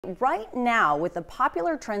Right now, with the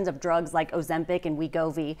popular trends of drugs like Ozempic and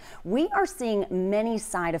Wegovy, we are seeing many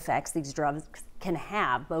side effects these drugs can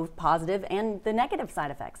have, both positive and the negative side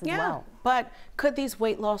effects as well. But could these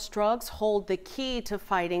weight loss drugs hold the key to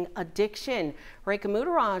fighting addiction? Rekha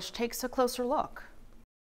Mudaraj takes a closer look.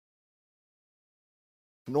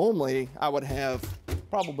 Normally, I would have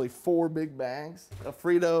probably 4 big bags of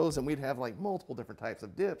Fritos, and we'd have like multiple different types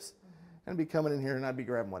of dips. And be coming in here and I'd be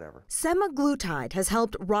grabbing whatever. Semaglutide has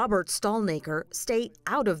helped Robert Stallnaker stay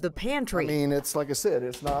out of the pantry. I mean, it's like I said,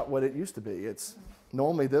 it's not what it used to be. It's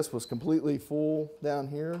normally this was completely full down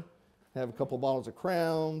here. Have a couple bottles of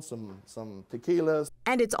Crown, some tequilas.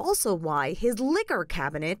 And it's also why his liquor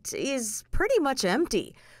cabinet is pretty much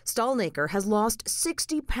empty. Stallnaker has lost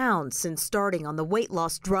 60 pounds since starting on the weight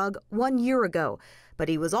loss drug 1 year ago. But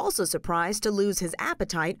he was also surprised to lose his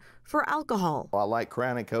appetite for alcohol. I like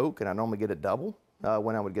Crown and Coke, and I normally get a double.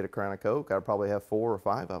 When I would get a Crown and Coke, I'd probably have 4 or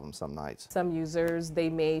 5 of them some nights. Some users, they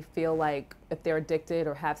may feel like if they're addicted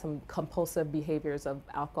or have some compulsive behaviors of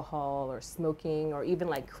alcohol or smoking or even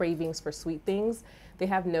like cravings for sweet things, they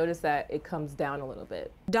have noticed that it comes down a little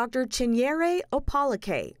bit. Dr. Chinyere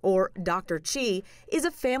Opalake, or Dr. Chi, is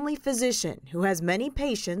a family physician who has many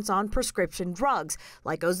patients on prescription drugs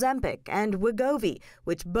like Ozempic and Wegovy,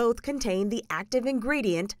 which both contain the active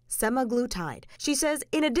ingredient semaglutide. She says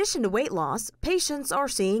in addition to weight loss, patients are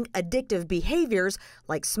seeing addictive behaviors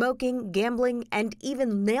like smoking, gambling, and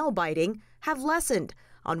even nail biting have lessened.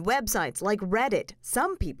 On websites like Reddit,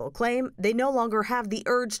 some people claim they no longer have the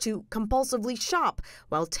urge to compulsively shop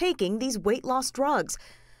while taking these weight loss drugs.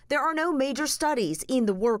 There are no major studies in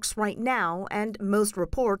the works right now, and most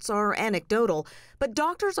reports are anecdotal. But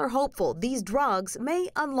doctors are hopeful these drugs may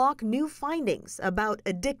unlock new findings about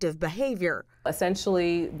addictive behavior.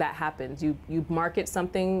 Essentially, that happens. You market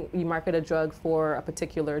something, you market a drug for a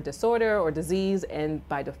particular disorder or disease, and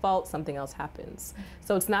by default, something else happens.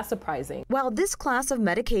 So it's not surprising. While this class of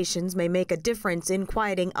medications may make a difference in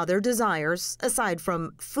quieting other desires, aside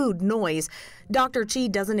from food noise, Dr. Chi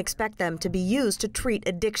doesn't expect them to be used to treat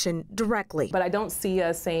addiction directly. But I don't see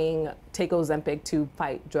us saying take Ozempic to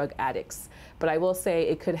fight drug addicts. But I will say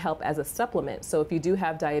it could help as a supplement. So if you do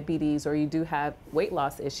have diabetes or you do have weight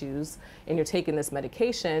loss issues and you're taking this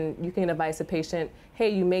medication, you can advise a patient, hey,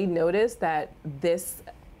 you may notice that this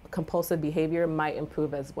compulsive behavior might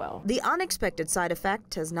improve as well. The unexpected side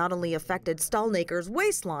effect has not only affected Stallnaker's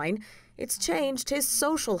waistline, it's changed his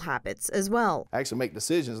social habits as well. I actually make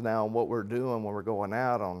decisions now on what we're doing when we're going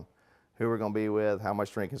out, on who we're going to be with, how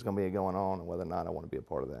much drinking is going to be going on, and whether or not I want to be a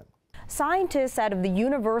part of that. Scientists out of the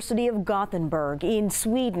University of Gothenburg in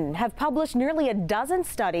Sweden have published nearly a dozen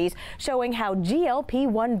studies showing how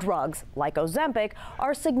GLP-1 drugs like Ozempic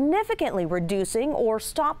are significantly reducing or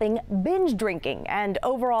stopping binge drinking and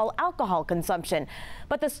overall alcohol consumption.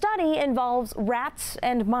 But the study involves rats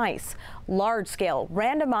and mice. Large-scale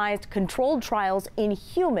randomized controlled trials in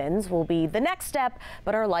humans will be the next step,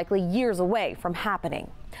 but are likely years away from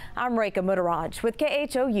happening. I'm Rekha Mudaraj with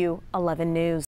KHOU 11 News.